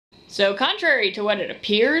So contrary to what it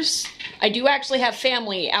appears, I do actually have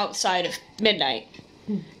family outside of midnight.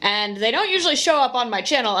 And they don't usually show up on my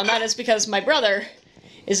channel, and that is because my brother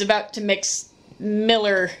is about to mix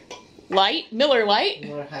Miller High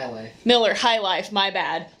Life, my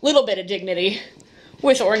bad. Little bit of dignity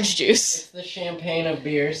with orange juice. It's the champagne of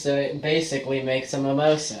beer, so it basically makes a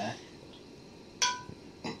mimosa.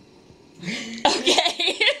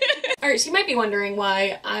 Okay. Alright, so you might be wondering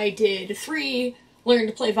why I did 3 learn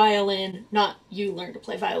to play violin, not you learn to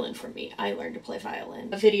play violin from me, I learned to play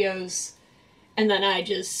violin videos, and then I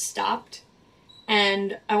just stopped.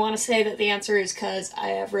 And I want to say that the answer is because I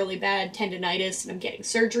have really bad tendinitis and I'm getting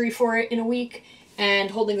surgery for it in a week,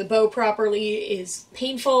 and holding the bow properly is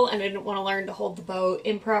painful, and I didn't want to learn to hold the bow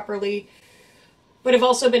improperly. But I've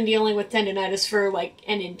also been dealing with tendinitis for like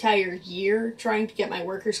an entire year, trying to get my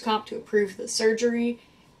workers' comp to approve the surgery.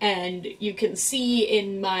 And you can see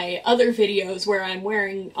in my other videos where I'm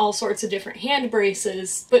wearing all sorts of different hand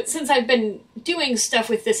braces. But since I've been doing stuff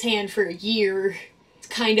with this hand for a year, it's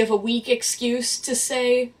kind of a weak excuse to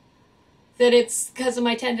say that it's because of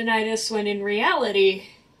my tendinitis, when in reality,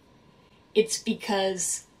 it's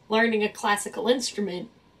because learning a classical instrument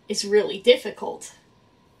is really difficult.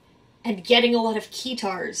 And getting a lot of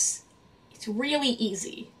keytars, it's really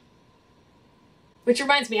easy. Which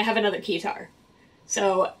reminds me, I have another keytar.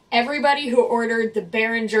 So everybody who ordered the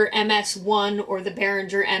Beheringer MS-1 or the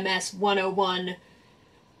Beheringer MS-101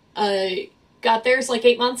 got theirs like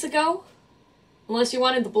 8 months ago. Unless you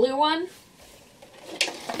wanted the blue one.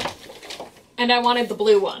 And I wanted the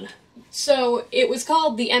blue one. So it was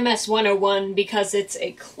called the MS-101 because it's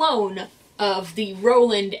a clone of the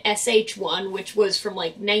Roland SH1, which was from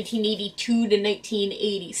like 1982 to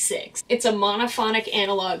 1986. It's a monophonic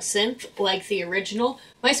analog synth like the original.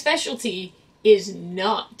 My specialty is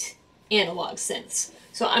not analog synths.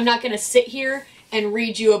 So I'm not going to sit here and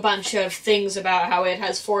read you a bunch of things about how it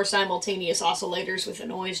has 4 simultaneous oscillators with a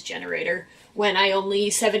noise generator when I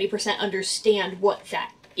only 70% understand what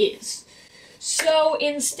that is. So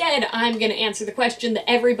instead, I'm going to answer the question that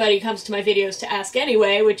everybody comes to my videos to ask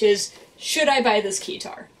anyway, which is, should I buy this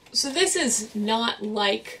keytar? So this is not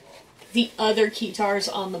like the other keytars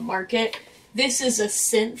on the market. This is a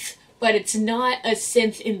synth, but it's not a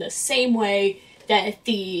synth in the same way that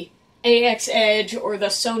the AX Edge or the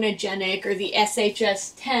Sonogenic or the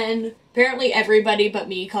SHS-10, apparently everybody but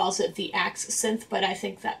me calls it the AX synth, but I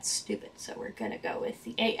think that's stupid, so we're gonna go with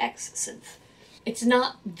the AX synth. It's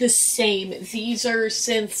not the same. These are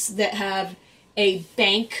synths that have a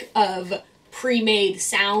bank of pre-made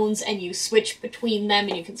sounds and you switch between them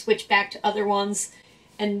and you can switch back to other ones.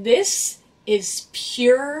 And this is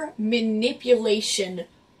pure manipulation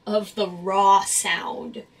of the raw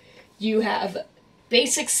sound. You have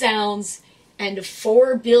basic sounds and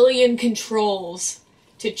 4 billion controls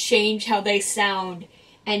to change how they sound,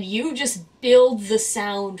 and you just build the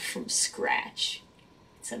sound from scratch.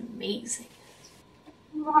 It's amazing.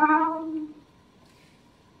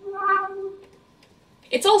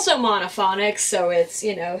 It's also monophonic, so it's,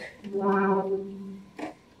 you know,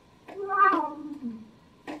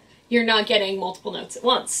 you're not getting multiple notes at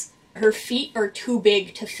once. Her feet are too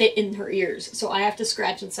big to fit in her ears, so I have to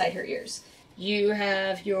scratch inside her ears. You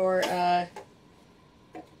have your, where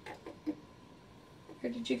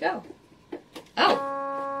did you go?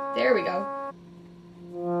 Oh, there we go.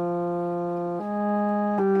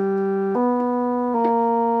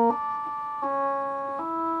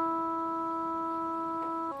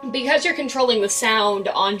 Because you're controlling the sound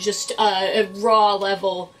on just a raw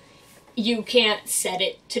level, you can't set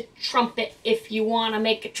it to trumpet. If you want to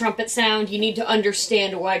make a trumpet sound, you need to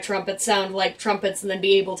understand why trumpets sound like trumpets and then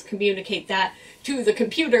be able to communicate that to the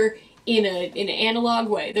computer in an analog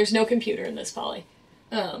way. There's no computer in this, Polly.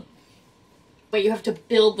 But you have to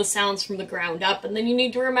build the sounds from the ground up, and then you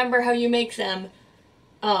need to remember how you make them,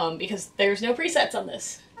 because there's no presets on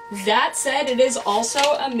this. That said, it is also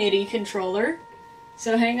a MIDI controller.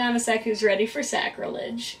 So hang on a sec, who's ready for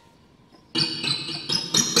sacrilege?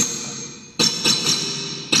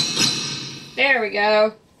 There we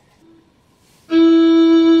go.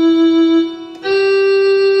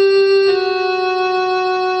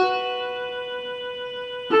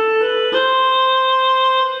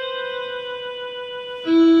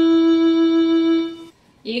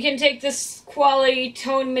 You can take this quality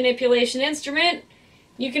tone manipulation instrument,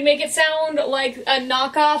 you can make it sound like a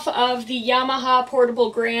knockoff of the Yamaha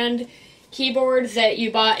Portable Grand keyboard that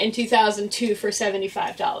you bought in 2002 for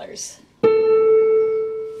 $75.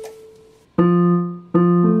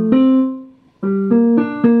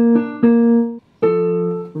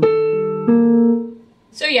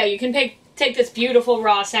 So yeah, you can take this beautiful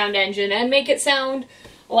raw sound engine and make it sound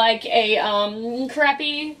like a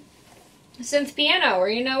crappy synth piano, or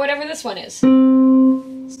you know, whatever this one is.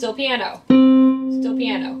 Still piano. Still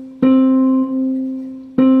piano.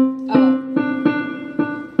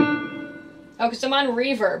 Oh, because I'm on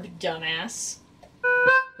reverb, dumbass.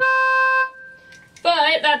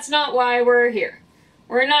 But that's not why we're here.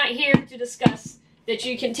 We're not here to discuss that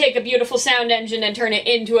you can take a beautiful sound engine and turn it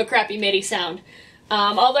into a crappy MIDI sound.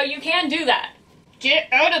 Although you can do that. Get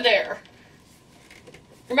out of there!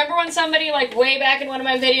 Remember when somebody, like, way back in one of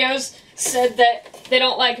my videos said that they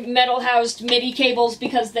don't like metal-housed MIDI cables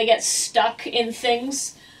because they get stuck in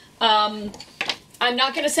things? I'm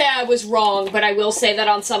not gonna say I was wrong, but I will say that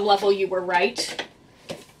on some level you were right.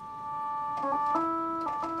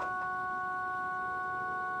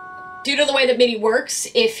 Due to the way that MIDI works,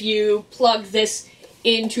 if you plug this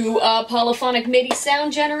into a polyphonic MIDI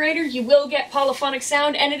sound generator, you will get polyphonic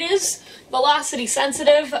sound, and it is velocity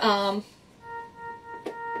sensitive.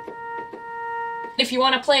 If you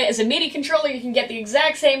want to play it as a MIDI controller, you can get the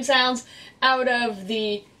exact same sounds out of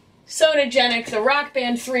the Sonogenic, the Rock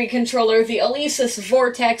Band 3 controller, the Alesis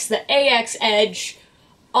Vortex, the AX Edge.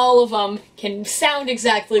 All of them can sound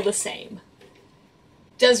exactly the same.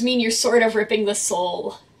 Does mean you're sort of ripping the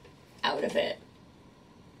soul out of it.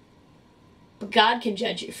 But God can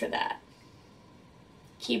judge you for that.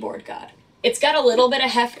 Keyboard God. It's got a little bit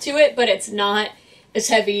of heft to it, but it's not as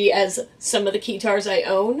heavy as some of the keytars I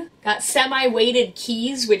own. Got semi-weighted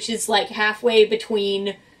keys, which is like halfway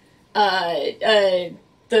between the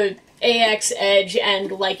AX Edge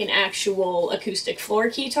and like an actual acoustic floor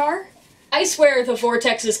keytar. I swear the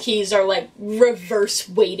Vortex's keys are like reverse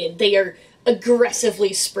weighted. They are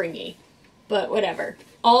aggressively springy. But whatever.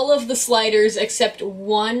 All of the sliders except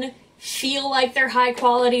one feel like they're high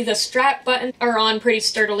quality. The strap buttons are on pretty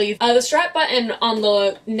sturdily. The strap button on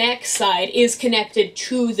the neck side is connected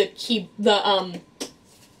to the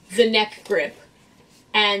neck grip.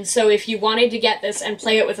 And so if you wanted to get this and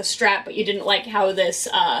play it with a strap, but you didn't like how this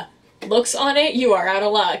looks on it, you are out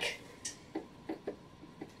of luck.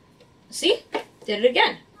 See? Did it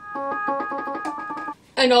again.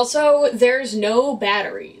 And also, there's no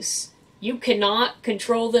batteries. You cannot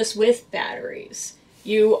control this with batteries.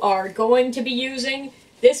 You are going to be using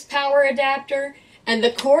this power adapter, and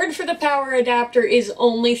the cord for the power adapter is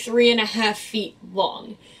only 3.5 feet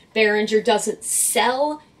long. Behringer doesn't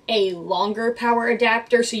sell a longer power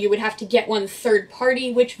adapter, so you would have to get one third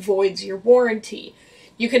party, which voids your warranty.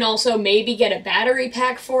 You can also maybe get a battery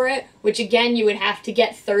pack for it, which again you would have to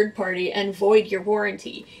get third party and void your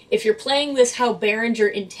warranty. If you're playing this how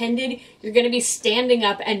Behringer intended, you're going to be standing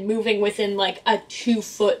up and moving within like a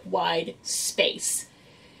 2-foot wide space.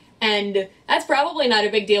 And that's probably not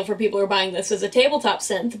a big deal for people who are buying this as a tabletop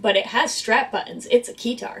synth, but it has strap buttons. It's a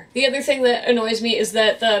keytar. The other thing that annoys me is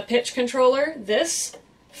that the pitch controller, this,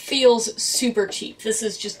 feels super cheap. This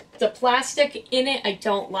is just the plastic in it I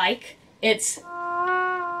don't like. It's...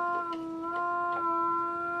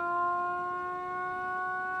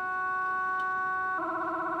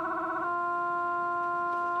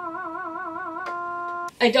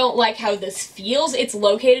 I don't like how this feels. It's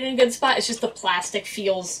located in a good spot, it's just the plastic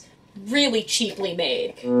feels really cheaply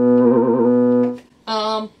made.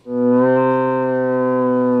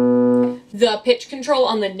 The pitch control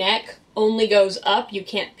on the neck only goes up. You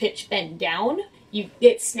can't pitch bend down.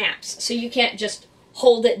 It snaps, so you can't just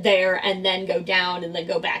hold it there and then go down and then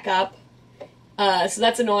go back up. So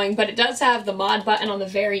that's annoying, but it does have the mod button on the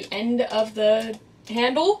very end of the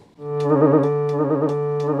handle.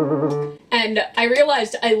 And I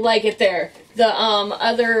realized I like it there. The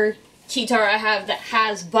other keytar I have that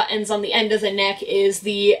has buttons on the end of the neck is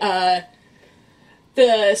the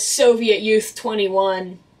Soviet Youth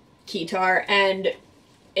 21 keytar, and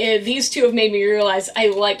these two have made me realize I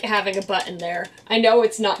like having a button there. I know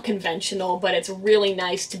it's not conventional, but it's really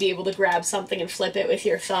nice to be able to grab something and flip it with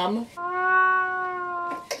your thumb.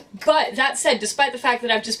 But that said, despite the fact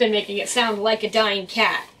that I've just been making it sound like a dying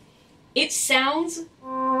cat, it sounds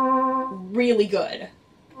really good.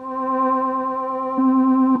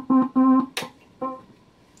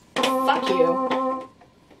 Fuck you.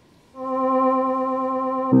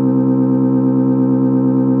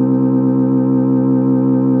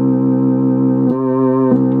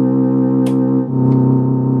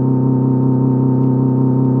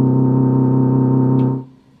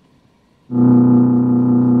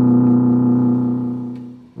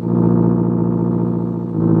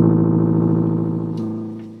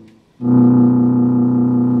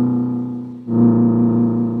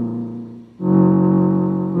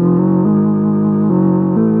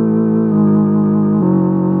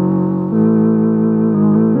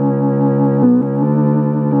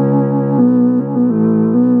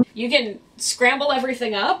 you can scramble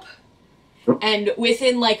everything up, and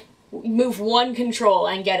within, like, move one control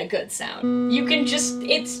and get a good sound. You can just,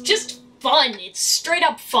 it's just fun. It's straight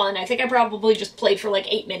up fun. I think I probably just played for like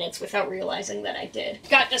 8 minutes without realizing that I did.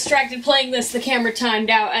 Got distracted playing this, the camera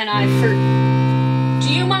timed out, and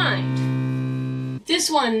Do you mind?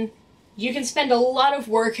 This one, you can spend a lot of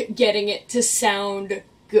work getting it to sound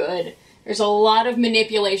good. There's a lot of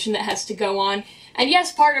manipulation that has to go on. And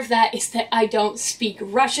yes, part of that is that I don't speak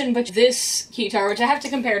Russian, but this keytar, which I have to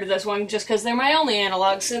compare to this one just because they're my only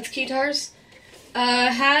analog synth keytars,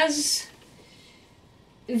 has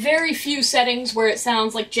very few settings where it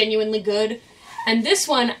sounds like genuinely good. And this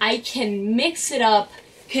one, I can mix it up,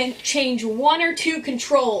 can change 1 or 2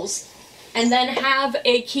 controls, and then have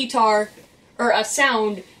a keytar, or a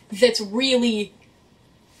sound that's really,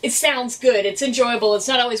 it sounds good, it's enjoyable, it's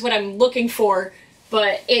not always what I'm looking for,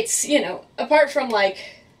 but it's, you know, apart from like...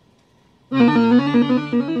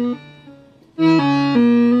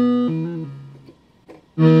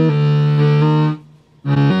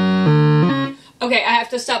 Okay, I have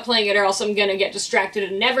to stop playing it or else I'm gonna get distracted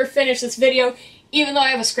and never finish this video, even though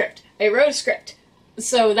I have a script. I wrote a script.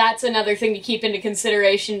 So that's another thing to keep into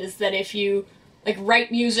consideration, is that if you like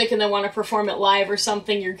write music and then want to perform it live or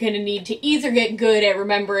something, you're going to need to either get good at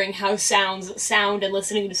remembering how sounds sound and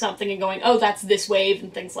listening to something and going, oh, that's this wave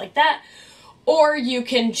and things like that, or you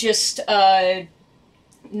can just not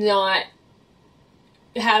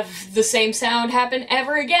have the same sound happen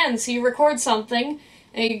ever again. So you record something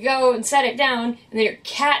and you go and set it down and then your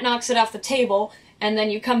cat knocks it off the table and then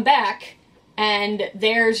you come back and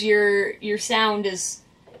there's your sound is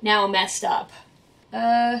now messed up.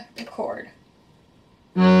 Record.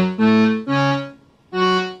 So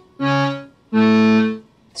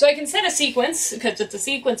I can set a sequence, because it's a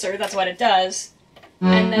sequencer, that's what it does,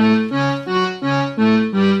 and then...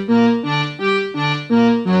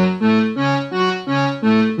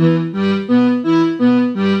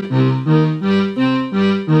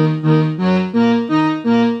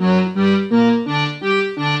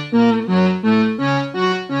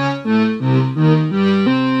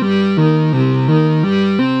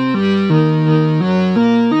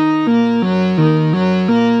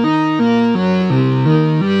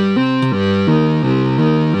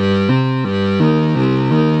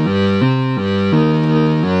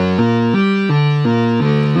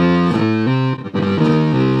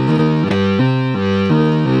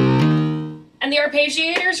 And the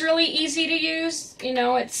arpeggiator is really easy to use, you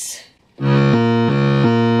know, it's...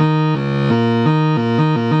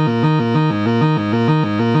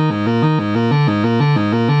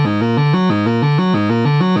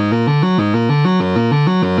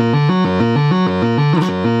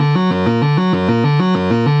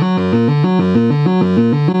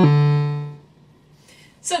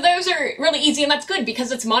 So those are really easy, and that's good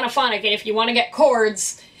because it's monophonic, and if you want to get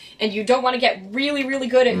chords, and you don't want to get really, really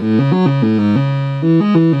good at...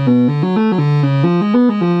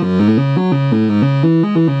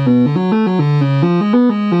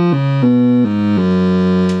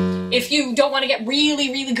 If you don't want to get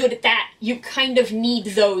really, really good at that, you kind of need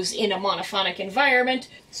those in a monophonic environment,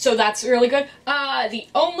 so that's really good. The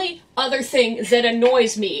only other thing that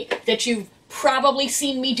annoys me, that you've probably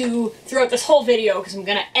seen me do throughout this whole video, because I'm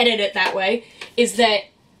gonna edit it that way, is that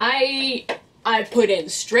I put in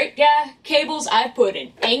straight cables, I've put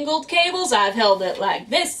in angled cables, I've held it like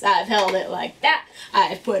this, I've held it like that,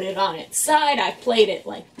 I've put it on its side, I've played it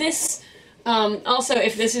like this. Also,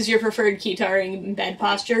 if this is your preferred keytaring in bed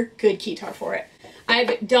posture, good keytar for it.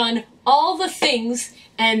 I've done all the things,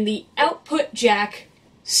 and the output jack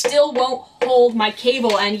still won't hold my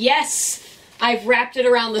cable, and yes, I've wrapped it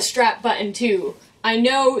around the strap button too. I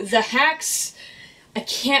know the hacks, I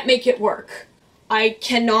can't make it work. I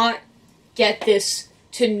cannot get this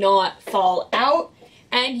to not fall out,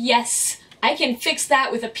 and yes, I can fix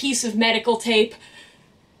that with a piece of medical tape,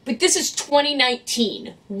 but this is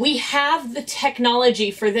 2019. We have the technology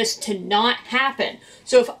for this to not happen.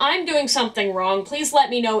 So if I'm doing something wrong, please let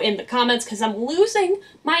me know in the comments, because I'm losing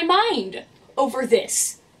my mind over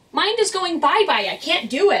this. Mind is going bye-bye, I can't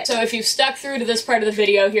do it. So if you've stuck through to this part of the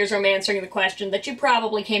video, here's where I'm answering the question that you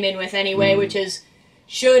probably came in with anyway, which is,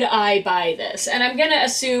 should I buy this? And I'm gonna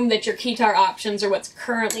assume that your keytar options are what's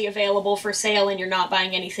currently available for sale and you're not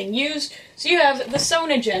buying anything used. So you have the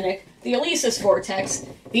Sonogenic, the Alesis Vortex,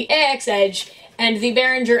 the AX Edge, and the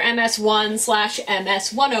Beheringer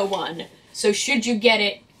MS-1/MS-101. So should you get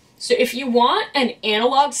it? So if you want an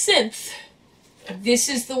analog synth, this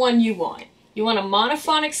is the one you want. You want a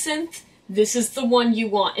monophonic synth, this is the one you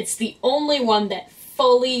want. It's the only one that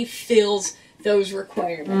fully fills those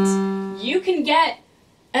requirements. You can get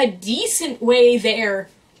a decent way there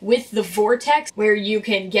with the Vortex, where you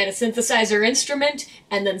can get a synthesizer instrument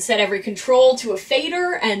and then set every control to a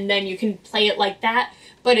fader, and then you can play it like that.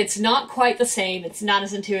 But it's not quite the same. It's not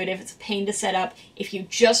as intuitive. It's a pain to set up. If you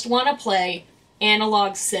just want to play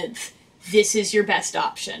analog synth, this is your best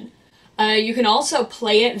option. You can also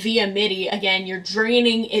play it via MIDI. Again, you're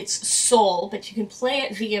draining its soul, but you can play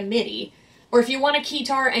it via MIDI. Or if you want a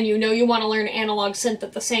keytar and you know you want to learn analog synth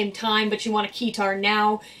at the same time, but you want a keytar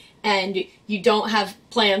now, and you don't have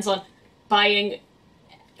plans on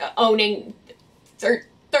owning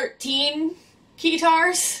 13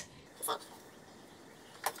 keytars,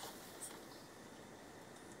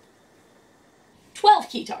 12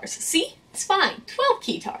 keytars. See? It's fine. 12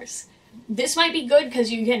 keytars. This might be good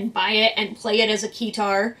because you can buy it and play it as a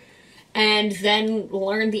keytar and then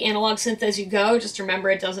learn the analog synth as you go. Just remember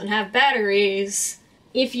it doesn't have batteries.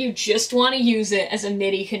 If you just want to use it as a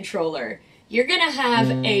MIDI controller, you're going to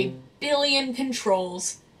have a billion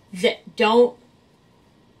controls that don't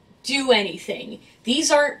do anything.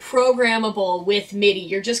 These aren't programmable with MIDI.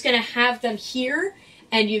 You're just going to have them here,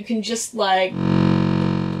 and you can just like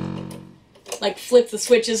flip the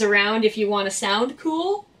switches around if you want to sound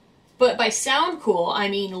cool. But by sound cool, I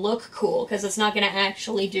mean look cool, because it's not going to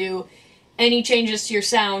actually do any changes to your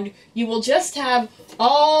sound. You will just have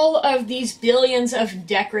all of these billions of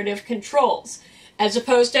decorative controls, as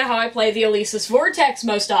opposed to how I play the Alesis Vortex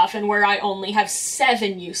most often, where I only have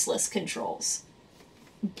 7 useless controls.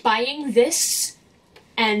 Buying this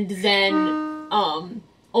and then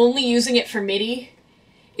only using it for MIDI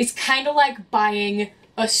is kind of like buying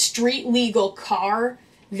a street-legal car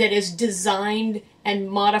that is designed and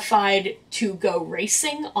modified to go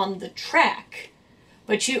racing on the track,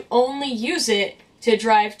 but you only use it to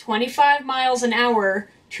drive 25 miles an hour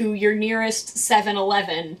to your nearest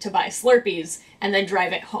 7-Eleven to buy Slurpees and then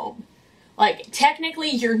drive it home. Like,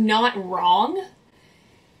 technically you're not wrong,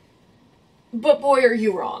 but boy are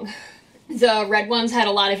you wrong. The red ones had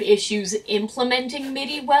a lot of issues implementing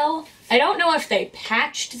MIDI well. I don't know if they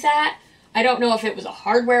patched that. I don't know if it was a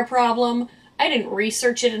hardware problem. I didn't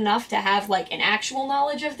research it enough to have like an actual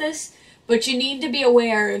knowledge of this, but you need to be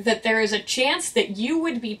aware that there is a chance that you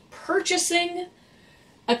would be purchasing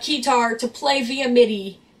a keytar to play via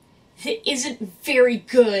MIDI that isn't very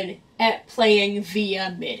good at playing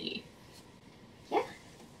via MIDI. Yeah,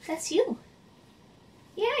 that's you.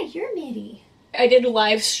 Yeah, you're MIDI. I did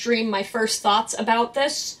live stream my first thoughts about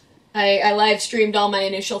this. I live streamed all my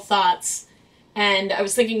initial thoughts, and I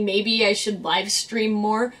was thinking maybe I should live stream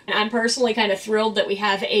more. And I'm personally kind of thrilled that we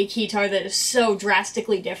have a keytar that is so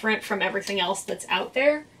drastically different from everything else that's out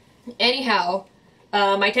there. Anyhow,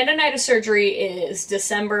 my tendonitis surgery is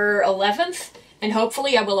December 11th, and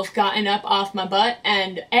hopefully I will have gotten up off my butt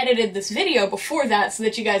and edited this video before that so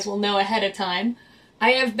that you guys will know ahead of time.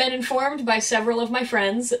 I have been informed by several of my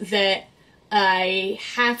friends that I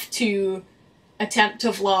have to attempt to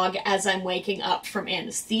vlog as I'm waking up from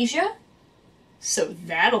anesthesia, so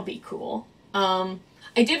that'll be cool. I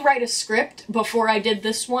did write a script before I did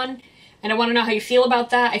this one, and I want to know how you feel about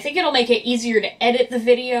that. I think it'll make it easier to edit the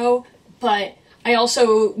video, but I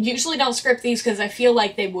also usually don't script these because I feel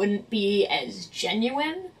like they wouldn't be as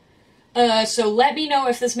genuine. So let me know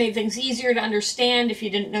if this made things easier to understand, if you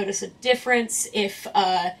didn't notice a difference, if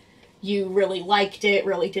you really liked it,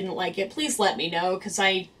 really didn't like it. Please let me know, because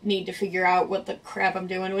I need to figure out what the crap I'm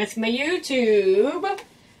doing with my YouTube.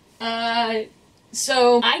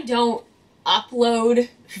 So I don't upload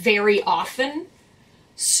very often,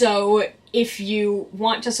 so if you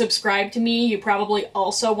want to subscribe to me, you probably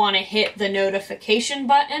also want to hit the notification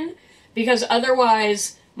button, because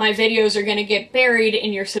otherwise my videos are going to get buried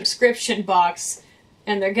in your subscription box,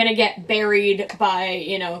 and they're going to get buried by,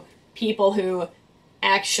 you know, people who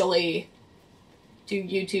actually do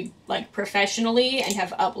YouTube, like, professionally and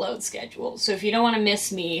have upload schedules. So if you don't want to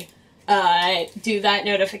miss me, do that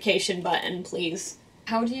notification button, please.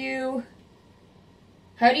 How do you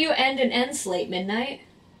end an end slate, Midnight?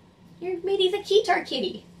 You're MIDI the Keytar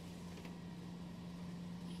Kitty.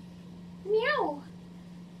 Meow.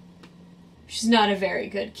 She's not a very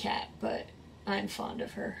good cat, but I'm fond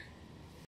of her.